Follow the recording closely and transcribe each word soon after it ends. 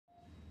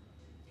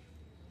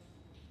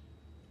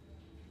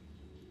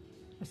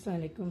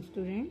Assalamualaikum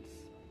students.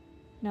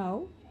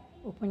 Now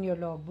open your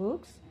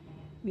logbooks.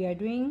 We are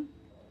doing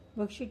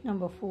worksheet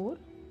number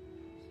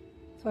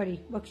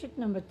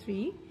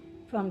 3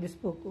 from this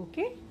book.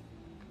 Okay,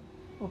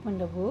 open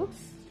the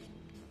books.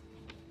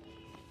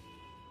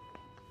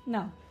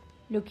 Now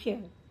look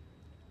here.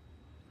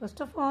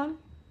 First of all,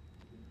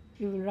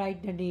 you will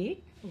write the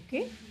date.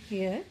 Okay,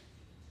 here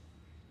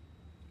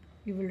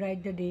you will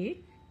write the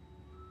date.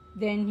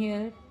 Then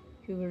here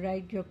you will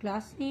write your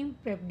class name,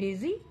 Prep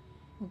Daisy.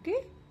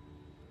 Okay,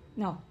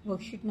 now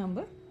worksheet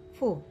number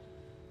 4.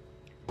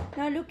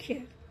 Now look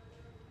here,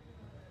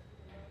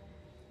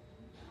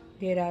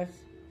 there are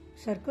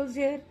circles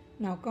here.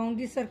 Now count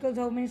these circles.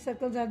 How many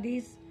circles are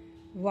these?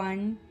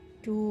 1,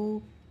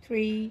 2,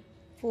 3,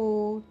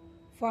 4,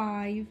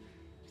 5,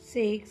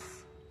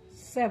 6,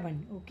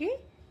 7. Okay,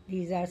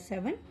 these are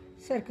 7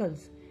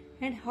 circles.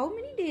 And how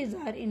many days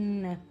are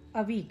in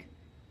a week?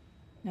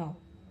 Now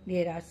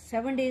there are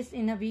 7 days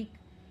in a week.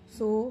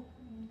 So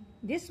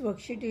this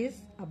worksheet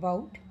is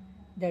about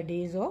the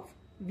days of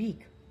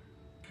week.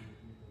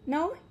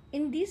 Now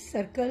in this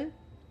circle,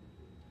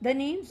 the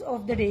names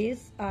of the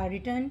days are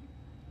written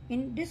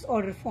in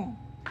disorder form.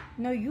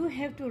 Now you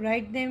have to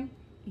write them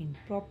in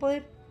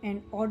proper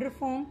and order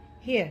form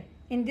here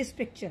in this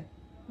picture.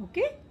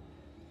 Okay.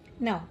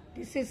 Now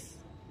this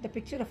is the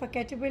picture of a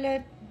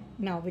caterpillar.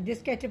 Now with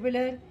this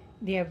caterpillar,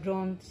 they have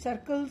drawn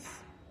circles.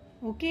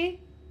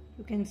 Okay.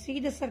 You can see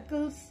the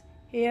circles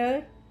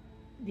here.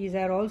 These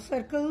are all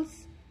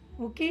circles.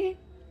 Okay.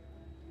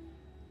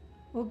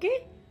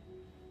 Okay.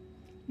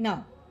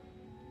 Now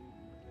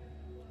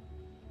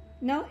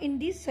in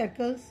these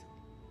circles,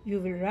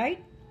 you will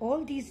write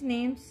all these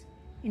names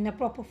in a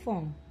proper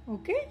form.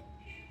 Okay.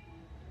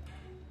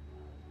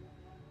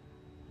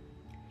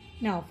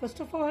 Now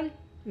first of all,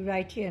 you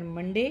write here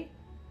Monday,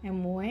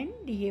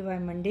 M-O-N-D-A-Y,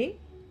 Monday.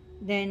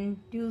 Then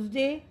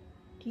Tuesday,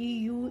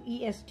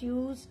 T-U-E-S,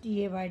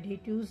 Tuesday, D-A-Y,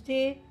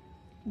 Tuesday.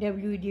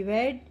 W-E-D,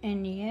 Wed,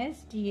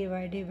 N-E-S,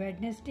 D-A-Y,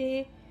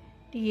 Wednesday.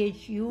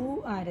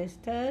 T-H-U-R-S,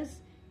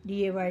 Thurs,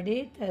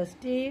 D-A-Y,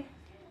 Thursday.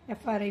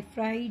 F-R-I,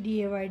 Fry,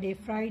 D-A-Y,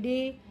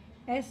 Friday.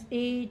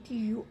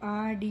 S-A-T-U-R-D-A-Y,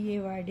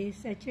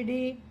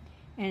 Saturday.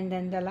 And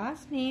then the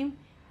last name,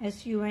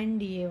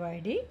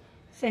 S-U-N-D-A-Y,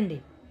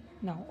 Sunday.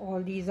 Now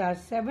all these are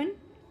 7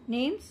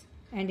 names,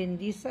 and in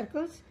these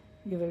circles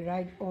you will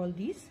write all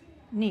these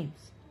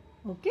names.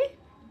 Okay.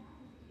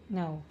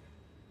 Now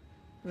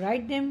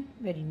write them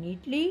very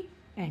neatly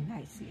and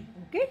nicely.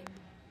 Okay.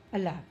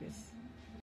 Allah Hafiz.